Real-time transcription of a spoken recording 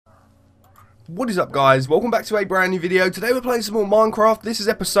What is up, guys? Welcome back to a brand new video. Today we're playing some more Minecraft. This is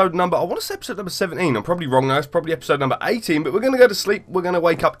episode number, I want to say episode number 17. I'm probably wrong now. It's probably episode number 18, but we're going to go to sleep. We're going to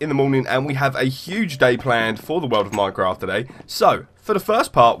wake up in the morning and we have a huge day planned for the world of Minecraft today. So, for the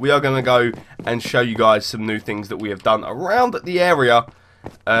first part, we are going to go and show you guys some new things that we have done around the area.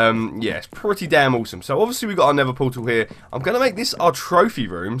 Yeah, it's pretty damn awesome. So obviously we've got our nether portal here. I'm going to make this our trophy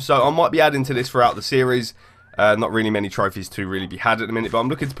room, so I might be adding to this throughout the series. Not really many trophies to really be had at the minute, but I'm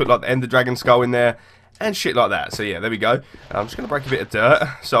looking to put like the Ender Dragon skull in there and shit like that. So yeah, there we go. I'm just going to break a bit of dirt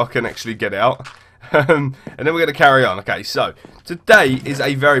so I can actually get out. And then we're going to carry on. Okay, so today is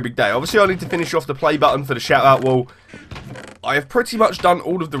a very big day. Obviously I need to finish off the play button for the shout out wall. I have pretty much done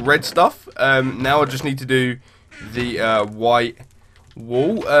all of the red stuff. Now I just need to do the white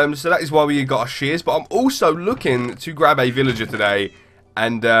wall. So that is why we got our shears. But I'm also looking to grab a villager today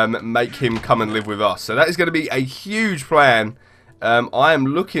and make him come and live with us. So that is going to be a huge plan. I am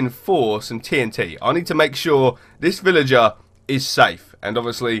looking for some TNT. I need to make sure this villager is safe. And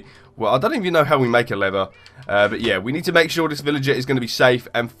obviously, well, I don't even know how we make a lever. But yeah, we need to make sure this villager is going to be safe.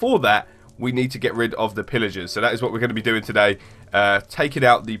 And for that, we need to get rid of the pillagers. So that is what we're going to be doing today. Taking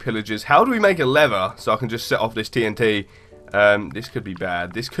out the pillagers. How do we make a lever so I can just set off this TNT? This could be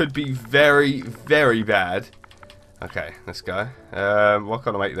bad. This could be very, very bad. Okay, let's go. What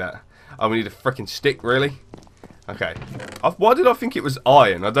can I make that? Oh, we need a freaking stick, really? Okay. Why did I think it was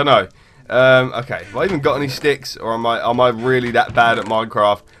iron? I don't know. Okay, have I even got any sticks? Or am I really that bad at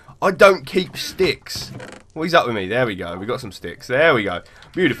Minecraft? I don't keep sticks. What is up with me? There we go. We got some sticks. There we go.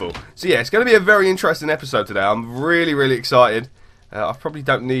 Beautiful. So yeah, it's going to be a very interesting episode today. I'm really, really excited. I probably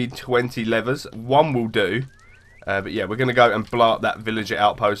don't need 20 levers. One will do. But yeah, we're going to go and blow up that villager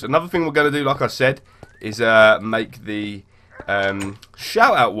outpost. Another thing we're going to do, like I said, is make the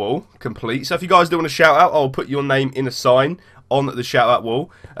shout out wall complete. So if you guys do want to shout out, I'll put your name in a sign on the shout out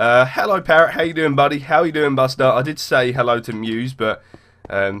wall. Hello Parrot, how you doing, buddy? How you doing, Buster? I did say hello to Muse, but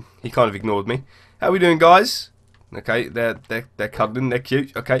he kind of ignored me. How we doing, guys? Okay, they're cuddling, they're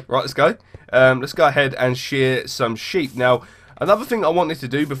cute. Okay, right, let's go. Let's go ahead and shear some sheep. Now, another thing I wanted to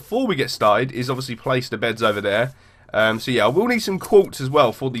do before we get started is obviously place the beds over there. So yeah, I will need some quartz as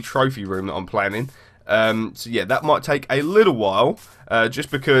well for the trophy room that I'm planning. So yeah, that might take a little while,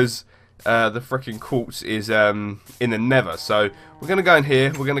 just because the freaking quartz is in the nether. So we're going to go in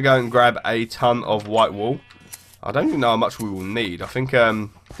here, we're going to go and grab a ton of white wool. I don't even know how much we will need. I think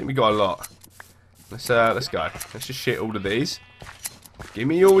we got a lot. Let's go. Let's just shit all of these. Give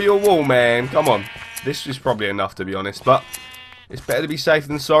me all your wool, man. Come on. This is probably enough, to be honest, but it's better to be safe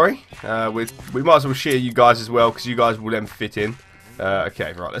than sorry. We might as well share you guys as well, because you guys will then fit in.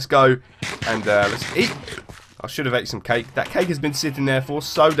 Okay, right, let's go and let's eat. I should have ate some cake. That cake has been sitting there for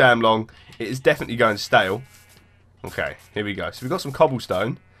so damn long. It is definitely going stale. Okay, here we go. So we've got some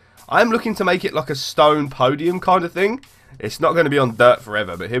cobblestone. I'm looking to make it like a stone podium kind of thing. It's not going to be on dirt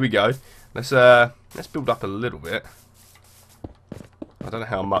forever, but here we go. Let's build up a little bit. I don't know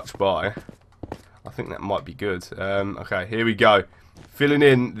how much by. I think that might be good. Okay, here we go. Filling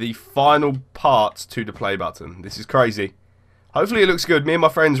in the final parts to the play button. This is crazy. Hopefully it looks good. Me and my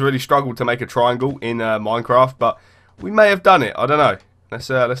friends really struggled to make a triangle in Minecraft, but we may have done it. I don't know.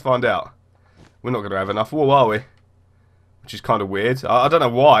 Let's find out. We're not going to have enough wool, are we? Which is kind of weird. I don't know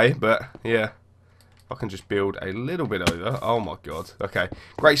why, but yeah. I can just build a little bit over. Oh my god. Okay.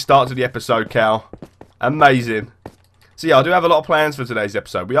 Great start to the episode, Cal. Amazing. So yeah, I do have a lot of plans for today's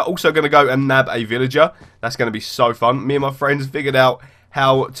episode. We are also going to go and nab a villager. That's going to be so fun. Me and my friends figured out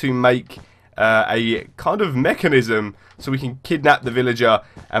how to make a kind of mechanism so we can kidnap the villager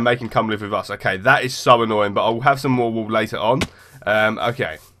and make him come live with us. Okay, that is so annoying, but I will have some more wool later on.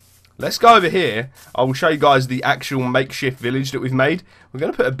 Okay, let's go over here. I will show you guys the actual makeshift village that we've made. We're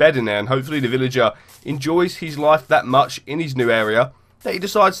going to put a bed in there, and hopefully the villager enjoys his life that much in his new area that he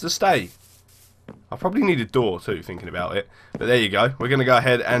decides to stay. I probably need a door too, thinking about it. But there you go. We're going to go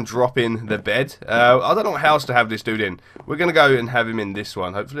ahead and drop in the bed. I don't know what house to have this dude in. We're going to go and have him in this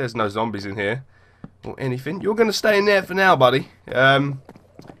one. Hopefully there's no zombies in here or anything. You're going to stay in there for now, buddy. What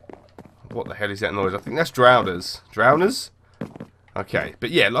the hell is that noise? I think that's drowners. Drowners? Okay. But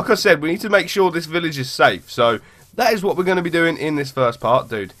yeah, like I said, we need to make sure this village is safe. So that is what we're going to be doing in this first part,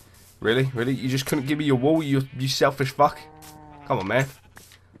 dude. Really? Really? You just couldn't give me your wool, you selfish fuck? Come on, man.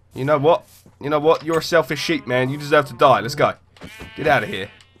 You know what? You know what? You're a selfish sheep, man. You deserve to die. Let's go. Get out of here.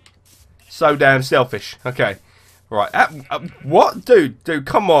 So damn selfish. Okay. Right. What? Dude,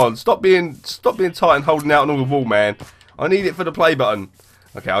 come on. Stop being tight and holding out on all the wool, man. I need it for the play button.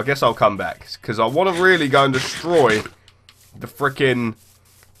 Okay, I guess I'll come back. Because I want to really go and destroy the frickin'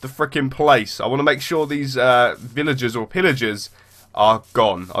 place. I want to make sure these villagers or pillagers are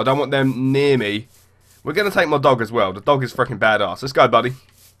gone. I don't want them near me. We're going to take my dog as well. The dog is freaking badass. Let's go, buddy.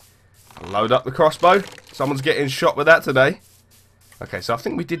 Load up the crossbow. Someone's getting shot with that today. Okay, so I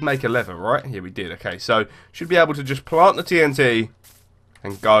think we did make a lever, right? Yeah, we did. Okay, so should be able to just plant the TNT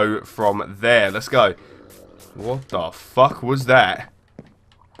and go from there. Let's go. What the fuck was that?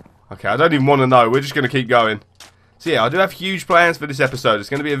 Okay, I don't even want to know. We're just going to keep going. So yeah, I do have huge plans for this episode. It's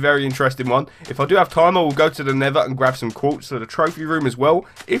going to be a very interesting one. If I do have time, I will go to the Nether and grab some quartz for the trophy room as well.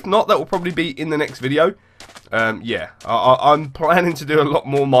 If not, that will probably be in the next video. Yeah, I'm planning to do a lot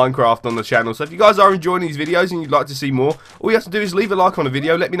more Minecraft on the channel. So if you guys are enjoying these videos and you'd like to see more, all you have to do is leave a like on the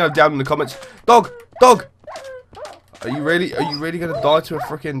video. Let me know down in the comments. Dog! Dog! Are you really going to die to a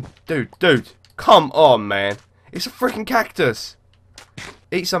freaking... Dude, come on, man. It's a freaking cactus.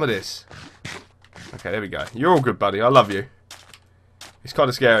 Eat some of this. Okay, there we go. You're all good, buddy. I love you. It's kind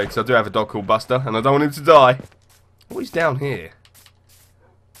of scary because I do have a dog called Buster and I don't want him to die. What is down here?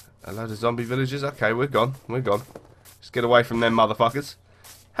 A load of zombie villagers. Okay, we're gone. We're gone. Let's get away from them motherfuckers.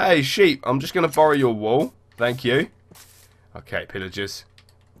 Hey, sheep. I'm just going to borrow your wool. Thank you. Okay, pillagers.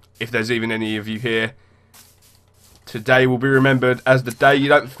 If there's even any of you here, today will be remembered as the day you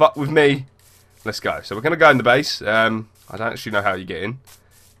don't fuck with me. Let's go. So we're going to go in the base. I don't actually know how you get in.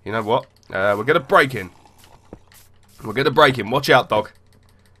 You know what? We're going to break in. We're going to break in. Watch out, dog.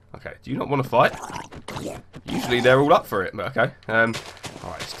 Okay, do you not want to fight? Usually they're all up for it, but okay.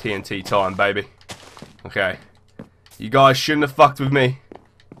 Alright, it's TNT time, baby. Okay. You guys shouldn't have fucked with me.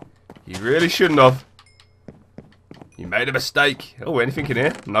 You really shouldn't have. You made a mistake. Oh, anything in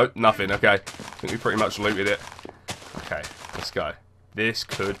here? Nope, nothing. Okay. I think we pretty much looted it. Okay, let's go. This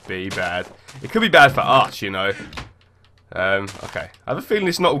could be bad. It could be bad for us, you know. Okay. I have a feeling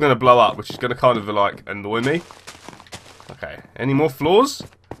it's not all going to blow up, which is going to kind of, like, annoy me. Okay. Any more floors?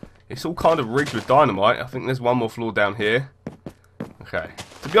 It's all kind of rigged with dynamite. I think there's one more floor down here. Okay.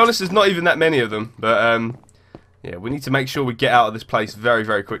 To be honest, there's not even that many of them. But, yeah, we need to make sure we get out of this place very,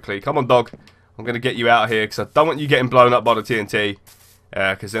 very quickly. Come on, dog. I'm going to get you out of here because I don't want you getting blown up by the TNT.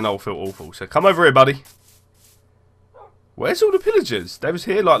 Because then I'll feel awful. So come over here, buddy. Where's all the pillagers? They was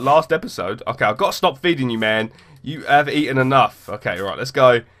here, like, last episode. Okay, I've got to stop feeding you, man. You have eaten enough. Okay, right, let's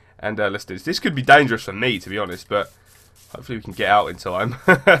go. And let's do this. This could be dangerous for me, to be honest. But hopefully we can get out in time.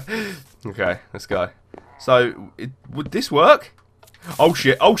 Okay, let's go. So, would this work? Oh,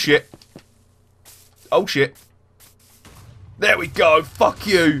 shit. Oh, shit. Oh, shit. There we go. Fuck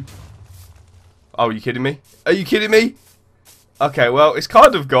you. Oh, are you kidding me? Are you kidding me? Okay, well, it's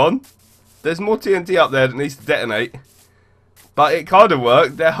kind of gone. There's more TNT up there that needs to detonate. But it kind of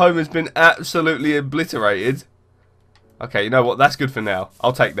worked. Their home has been absolutely obliterated. Okay, you know what? That's good for now.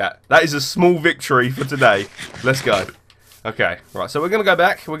 I'll take that. That is a small victory for today. Let's go. Okay, right. So we're going to go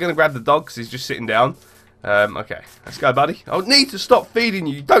back. We're going to grab the dog because he's just sitting down. Okay, let's go, buddy. I need to stop feeding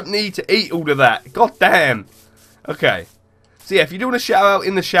you. You don't need to eat all of that. God damn. Okay. So yeah, if you do want to shout out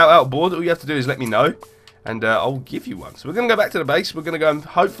in the shout out board, all you have to do is let me know. And I'll give you one. So we're going to go back to the base. We're going to go and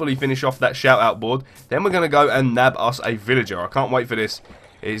hopefully finish off that shout out board. Then we're going to go and nab us a villager. I can't wait for this.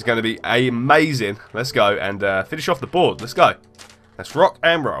 It's going to be amazing. Let's go and finish off the board. Let's go. Let's rock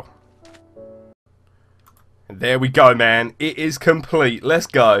and roll. And there we go, man. It is complete. Let's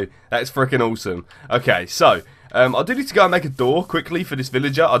go. That's freaking awesome. Okay, so I do need to go and make a door quickly for this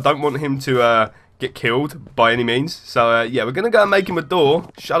villager. I don't want him to get killed by any means. So yeah, we're going to go and make him a door.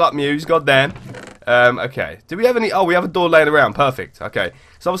 Shut up, Muse. Goddamn. Okay. Do we have any... Oh, we have a door laying around. Perfect. Okay.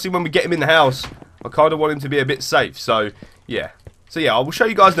 So obviously when we get him in the house, I kind of want him to be a bit safe. So yeah. So yeah, I will show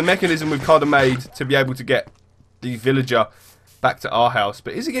you guys the mechanism we've kind of made to be able to get the villager back to our house.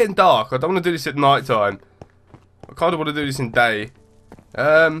 But is it getting dark? I don't want to do this at night time. I kind of want to do this in day.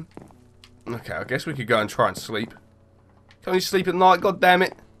 Okay, I guess we could go and try and sleep. Can you sleep at night? God damn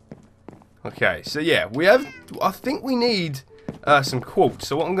it. Okay, so yeah, we have... I think we need some quartz.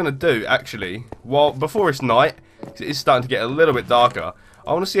 So what I'm going to do, actually, before it's night, 'cause it is starting to get a little bit darker,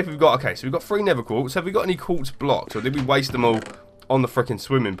 I want to see if we've got... Okay, so we've got 3 nether quartz. Have we got any quartz blocks? Or did we waste them all on the freaking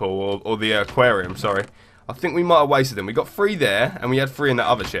swimming pool or the aquarium? Sorry. I think we might have wasted them. We got 3 there, and we had 3 in that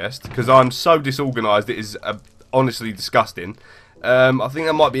other chest, because I'm so disorganised, it is honestly disgusting. I think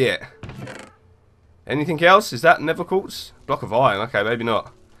that might be it. Anything else? Is that nether quartz? Block of iron. Okay, maybe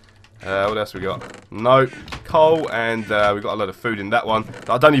not. What else we got? No. Coal, and we got a lot of food in that one that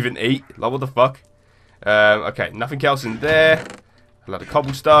I don't even eat. Like, what the fuck? Okay, nothing else in there. A lot of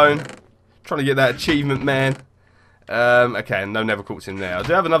cobblestone. Trying to get that achievement, man. Okay, and no nether quartz in there. I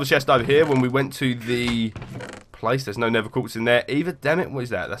do have another chest over here. When we went to the place, there's no nether quartz in there either. Damn it, what is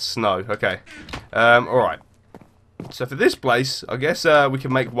that? That's snow. Okay. Alright. So for this place, I guess we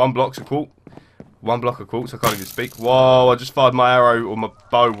can make 1 block of quartz. 1 block of quartz. I can't even speak. Whoa, I just fired my arrow or my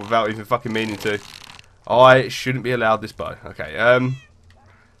bow without even fucking meaning to. I shouldn't be allowed this bow. Okay,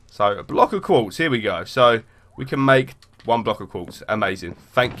 so a block of quartz. Here we go. So we can make 1 block of quartz. Amazing.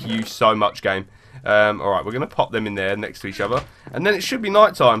 Thank you so much, game. Alright, we're going to pop them in there next to each other. And then it should be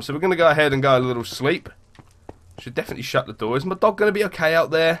night time. So we're going to go ahead and go a little sleep. Should definitely shut the door. Is my dog going to be okay out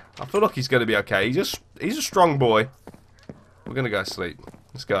there? I feel like he's going to be okay. He's a strong boy. We're going to go sleep.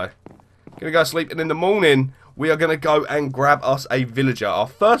 Let's go. Going to go sleep. And in the morning, we are going to go and grab us a villager. Our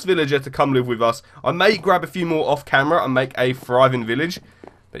first villager to come live with us. I may grab a few more off camera and make a thriving village.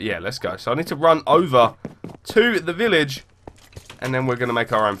 But yeah, let's go. So I need to run over to the village. And then we're going to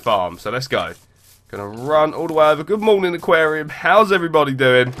make our own farm. So let's go. Going to run all the way over. Good morning, aquarium. How's everybody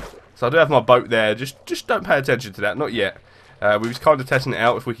doing? So I do have my boat there. Just don't pay attention to that. Not yet. We was kind of testing it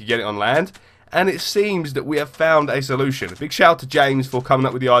out if we could get it on land. And it seems that we have found a solution. A big shout out to James for coming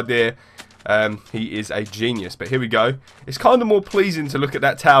up with the idea. He is a genius. But here we go. It's kind of more pleasing to look at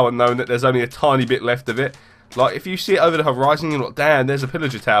that tower knowing that there's only a tiny bit left of it. Like, if you see it over the horizon, you're like, damn, there's a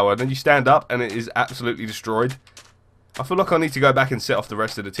pillager tower. And then you stand up and it is absolutely destroyed. I feel like I need to go back and set off the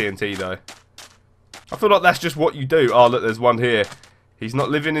rest of the TNT, though. I feel like that's just what you do. Oh, look, there's one here. He's not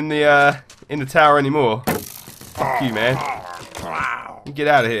living in the tower anymore. Fuck you, man. You get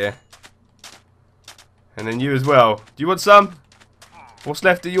out of here. And then you as well. Do you want some? What's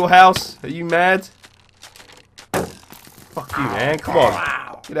left of your house? Are you mad? Fuck you, man. Come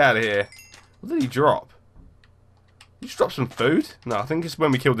on. Get out of here. What did he drop? Did he just drop some food? No, I think it's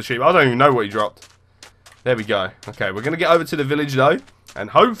when we killed the sheep. I don't even know what he dropped. There we go. Okay, we're going to get over to the village, though.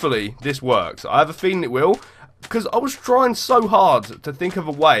 And hopefully this works. I have a feeling it will. Because I was trying so hard to think of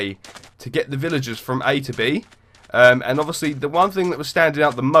a way to get the villagers from A to B. And obviously the one thing that was standing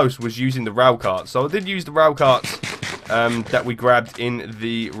out the most was using the rail carts. So I did use the rail carts that we grabbed in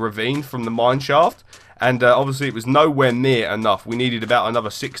the ravine from the mine shaft. And obviously it was nowhere near enough. We needed about another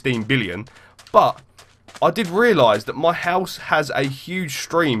 16 billion. But I did realise that my house has a huge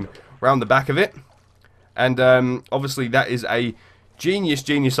stream around the back of it. And obviously that is a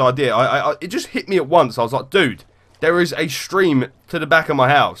genius idea. It just hit me at once. I was like, dude, there is a stream to the back of my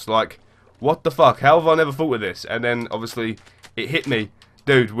house. Like, what the fuck? How have I never thought of this? And then obviously it hit me.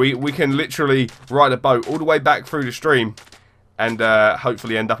 Dude, we can literally ride a boat all the way back through the stream and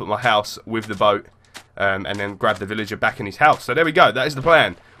hopefully end up at my house with the boat and then grab the villager back in his house. So there we go. That is the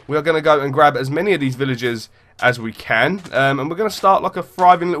plan. We are going to go and grab as many of these villagers as we can. And we're going to start like a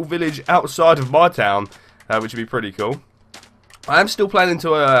thriving little village outside of my town, which would be pretty cool. I am still planning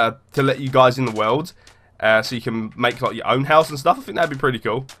to let you guys in the world, so you can make like your own house and stuff. I think that'd be pretty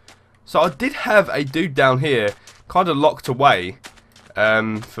cool. So I did have a dude down here, kind of locked away,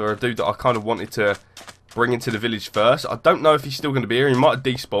 for a dude that I kind of wanted to bring into the village first. I don't know if he's still going to be here. He might have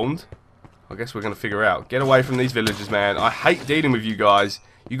despawned. I guess we're going to figure out. Get away from these villagers, man. I hate dealing with you guys.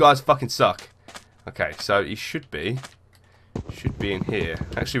 You guys fucking suck. Okay, so he should be in here.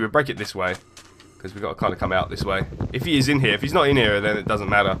 Actually, we'll break it this way. Because we've got to kind of come out this way. If he is in here. If he's not in here, then it doesn't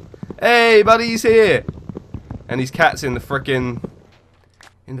matter. Hey, buddy, he's here. And his cat's in the frickin'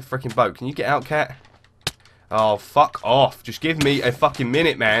 boat. Can you get out, cat? Oh, fuck off. Just give me a fucking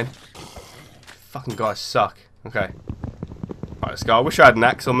minute, man. Fucking guys suck. Okay. Right, let's go. I wish I had an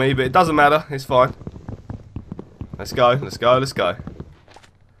axe on me, but it doesn't matter. It's fine. Let's go. Let's go. Let's go.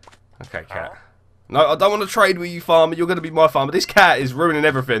 Okay, cat. No, I don't want to trade with you, farmer. You're going to be my farmer. This cat is ruining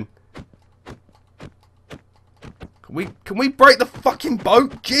everything. Can we break the fucking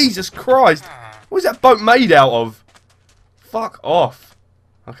boat? Jesus Christ. What is that boat made out of? Fuck off.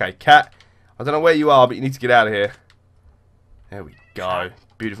 Okay, cat. I don't know where you are, but you need to get out of here. There we go.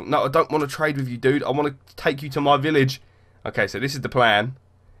 Beautiful. No, I don't want to trade with you, dude. I want to take you to my village. Okay, so this is the plan.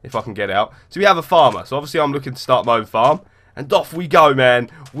 If I can get out. So we have a farmer. So obviously I'm looking to start my own farm. And off we go, man.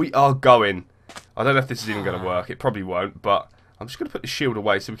 We are going. I don't know if this is even going to work. It probably won't. But I'm just going to put the shield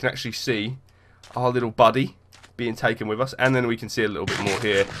away so we can actually see our little buddy being taken with us, and then we can see a little bit more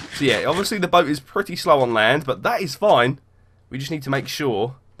here. So yeah, obviously the boat is pretty slow on land, but that is fine. We just need to make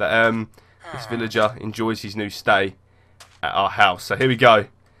sure that this villager enjoys his new stay at our house. So here we go.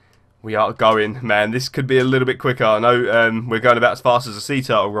 We are going, man. This could be a little bit quicker. I know we're going about as fast as a sea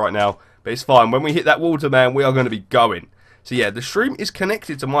turtle right now, but it's fine. When we hit that water, man, we are going to be going. So yeah, the stream is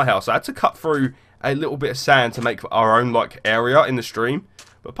connected to my house. I had to cut through a little bit of sand to make our own like area in the stream,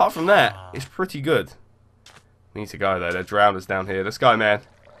 but apart from that, it's pretty good. We need to go though. They're drowners down here. Let's go, man.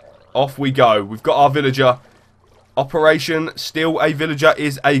 Off we go. We've got our villager. Operation Steal a Villager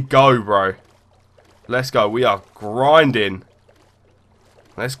is a go, bro. Let's go. We are grinding.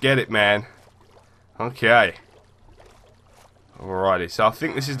 Let's get it, man. Okay. Alrighty, so I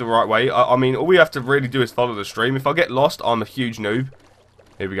think this is the right way. I mean, all we have to really do is follow the stream. If I get lost, I'm a huge noob.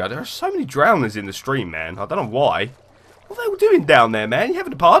 Here we go. There are so many drowners in the stream, man. I don't know why. What are they all doing down there, man? You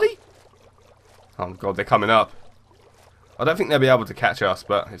having a party? Oh, God, they're coming up. I don't think they'll be able to catch us,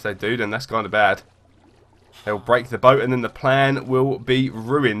 but if they do, then that's kind of bad. They'll break the boat, and then the plan will be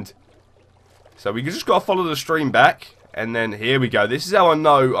ruined. So we just got to follow the stream back, and then here we go. This is how I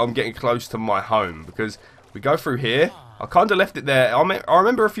know I'm getting close to my home, because we go through here. I kind of left it there. I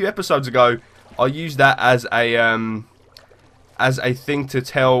remember a few episodes ago, I used that as a thing to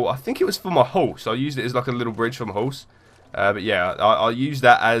tell. I think it was for my horse. I used it as like a little bridge for my horse. But yeah, I used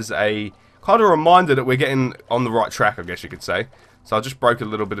that as a kind of reminder that we're getting on the right track, I guess you could say. So I just broke a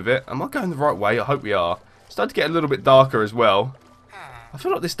little bit of it. Am I going the right way? I hope we are. It's starting to get a little bit darker as well. I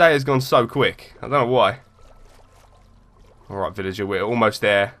feel like this day has gone so quick. I don't know why. Alright, villager, we're almost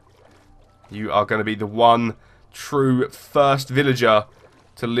there. You are going to be the one true first villager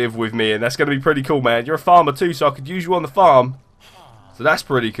to live with me, and that's going to be pretty cool, man. You're a farmer too, so I could use you on the farm. So that's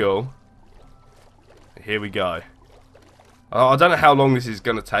pretty cool. Here we go. I don't know how long this is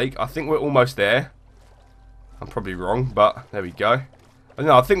going to take. I think we're almost there. I'm probably wrong, but there we go.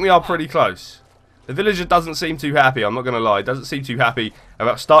 No, I think we are pretty close. The villager doesn't seem too happy, I'm not going to lie. Doesn't seem too happy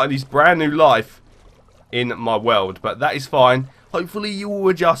about starting his brand new life in my world, but that is fine. Hopefully you will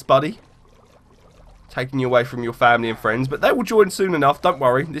adjust, buddy. Taking you away from your family and friends, but they will join soon enough, don't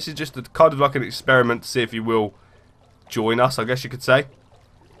worry. This is just kind of like an experiment to see if you will join us, I guess you could say.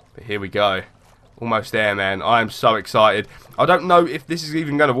 But here we go. Almost there, man. I am so excited. I don't know if this is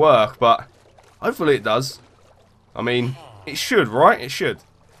even going to work, but hopefully it does. I mean, it should, right? It should.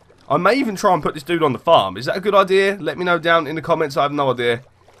 I may even try and put this dude on the farm. Is that a good idea? Let me know down in the comments. I have no idea.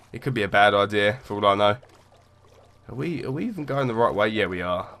 It could be a bad idea, for all I know. Are we even going the right way? Yeah, we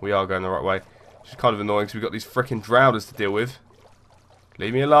are. We are going the right way. Which is kind of annoying because we've got these freaking drowners to deal with.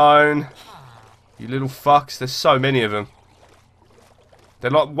 Leave me alone. You little fucks. There's so many of them. They're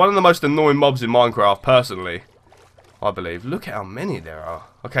like one of the most annoying mobs in Minecraft, personally. I believe. Look at how many there are.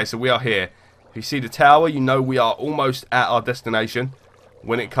 Okay, so we are here. If you see the tower, you know we are almost at our destination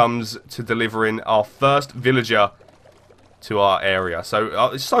when it comes to delivering our first villager to our area. So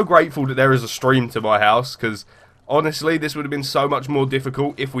I'm so grateful that there is a stream to my house, because honestly, this would have been so much more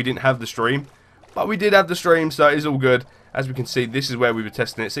difficult if we didn't have the stream. But we did have the stream, so it is all good. As we can see, this is where we were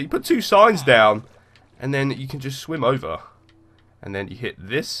testing it. So you put 2 signs down, and then you can just swim over. And then you hit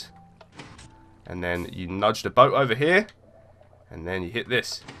this, and then you nudge the boat over here, and then you hit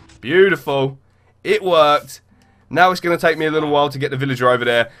this. Beautiful. It worked. Now it's going to take me a little while to get the villager over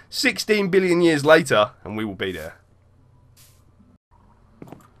there. 16 billion years later, and we will be there.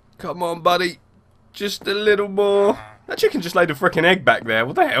 Come on, buddy. Just a little more. That chicken just laid a freaking egg back there.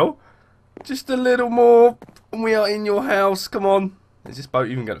 What the hell? Just a little more, and we are in your house. Come on. Is this boat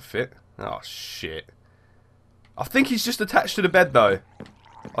even going to fit? Oh, shit. I think he's just attached to the bed, though.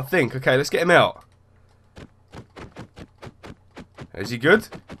 I think. Okay, let's get him out. Is he good?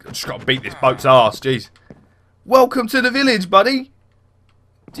 I just got to beat this boat's ass. Jeez. Welcome to the village, buddy.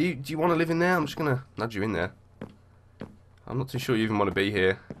 Do you want to live in there? I'm just going to nudge you in there. I'm not too sure you even want to be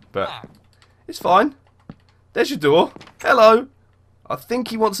here, but it's fine. There's your door. Hello. I think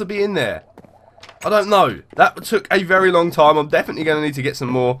he wants to be in there. I don't know. That took a very long time. I'm definitely going to need to get some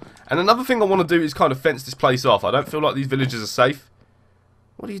more. And another thing I want to do is kind of fence this place off. I don't feel like these villagers are safe.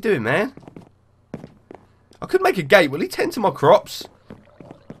 What are you doing, man? I could make a gate. Will he tend to my crops?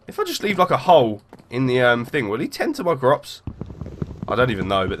 If I just leave like a hole in the thing, will he tend to my crops? I don't even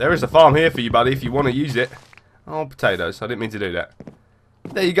know. But there is a farm here for you, buddy, if you want to use it. Oh, potatoes. I didn't mean to do that.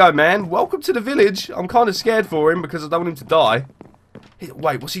 There you go, man. Welcome to the village. I'm kind of scared for him because I don't want him to die.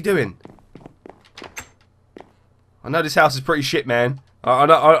 Wait, what's he doing? I know this house is pretty shit, man. I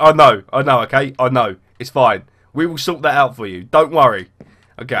know, okay? I know. It's fine. We will sort that out for you. Don't worry.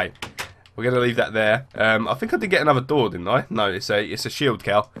 Okay. We're going to leave that there. I think I did get another door, didn't I? No, it's a shield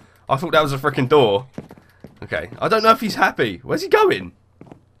cow. I thought that was a freaking door. Okay. I don't know if he's happy. Where's he going?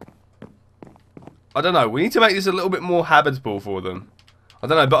 I don't know. We need to make this a little bit more habitable for them. I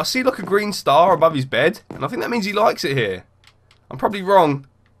don't know, but I see like a green star above his bed, and I think that means he likes it here. I'm probably wrong.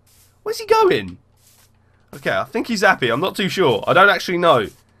 Where's he going? Okay, I think he's happy. I'm not too sure. I don't actually know.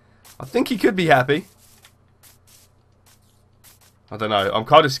 I think he could be happy. I don't know. I'm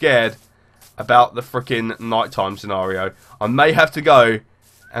kind of scared about the freaking nighttime scenario. I may have to go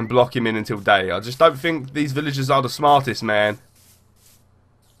and block him in until day. I just don't think these villagers are the smartest, man.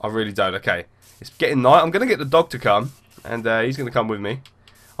 I really don't. Okay, it's getting night. I'm going to get the dog to come, and he's going to come with me.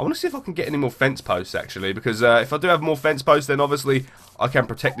 I want to see if I can get any more fence posts, actually, because if I do have more fence posts, then obviously I can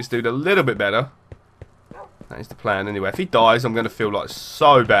protect this dude a little bit better. That is the plan anyway. If he dies, I'm going to feel like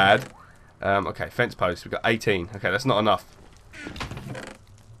so bad. Okay, fence post. We've got 18. Okay, that's not enough.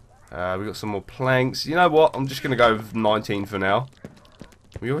 We've got some more planks. You know what? I'm just going to go with 19 for now.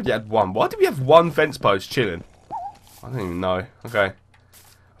 We already had one. Why do we have one fence post chilling? I don't even know. Okay. I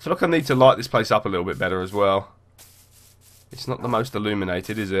feel like I need to light this place up a little bit better as well. It's not the most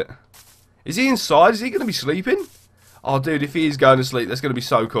illuminated, is it? Is he inside? Is he going to be sleeping? Oh, dude, if he is going to sleep, that's going to be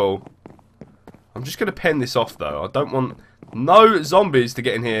so cool. I'm just going to pen this off, though. I don't want no zombies to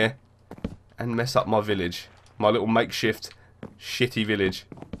get in here and mess up my village. My little makeshift shitty village.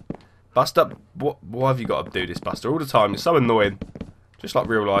 Buster, why have you got to do this, Buster? All the time. It's so annoying. Just like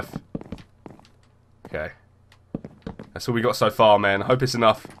real life. Okay. That's all we got so far, man. I hope it's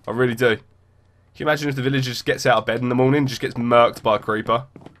enough. I really do. Can you imagine if the villager just gets out of bed in the morning and just gets murked by a creeper?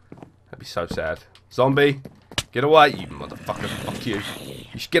 That'd be so sad. Zombie, get away, you motherfucker. Fuck you.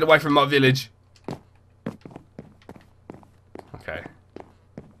 You should get away from my village. Okay.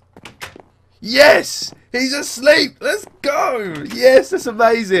 Yes! He's asleep! Let's go! Yes, that's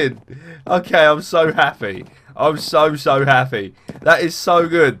amazing. Okay, I'm so happy. I'm so happy. That is so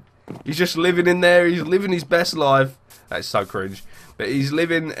good. He's just living in there. He's living his best life. That's so cringe. But he's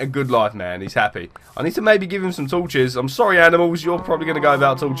living a good life, man. He's happy. I need to maybe give him some torches. I'm sorry, animals. You're probably going to go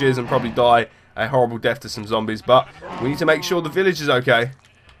without torches and probably die a horrible death to some zombies. But we need to make sure the village is okay.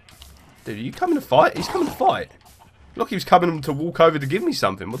 Dude, are you coming to fight? He's coming to fight. Look, he was coming to walk over to give me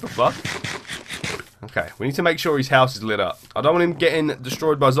something. What the fuck? Okay, we need to make sure his house is lit up. I don't want him getting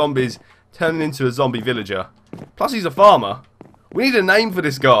destroyed by zombies, turning into a zombie villager. Plus, he's a farmer. We need a name for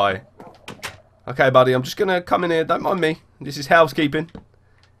this guy. Okay, buddy, I'm just going to come in here. Don't mind me. This is housekeeping.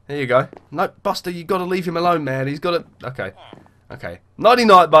 There you go. No, Buster, you got to leave him alone, man. He's got to... Okay. Okay.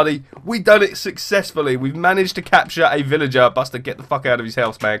 Nighty-night, buddy. We've done it successfully. We've managed to capture a villager. Buster, get the fuck out of his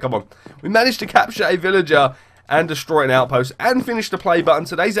house, man. Come on. We managed to capture a villager and destroy an outpost and finish the play button.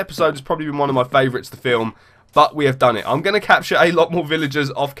 Today's episode has probably been one of my favourites to film, but we have done it. I'm going to capture a lot more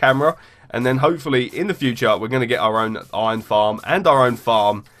villagers off camera, and then hopefully in the future we're going to get our own iron farm and our own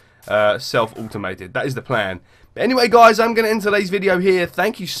farm self-automated. That is the plan. But anyway, guys, I'm going to end today's video here.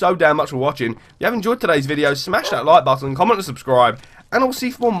 Thank you so damn much for watching. If you have enjoyed today's video, smash that like button, comment and subscribe, and I'll see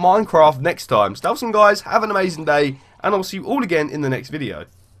you for more Minecraft next time. Stay awesome, guys. Have an amazing day, and I'll see you all again in the next video.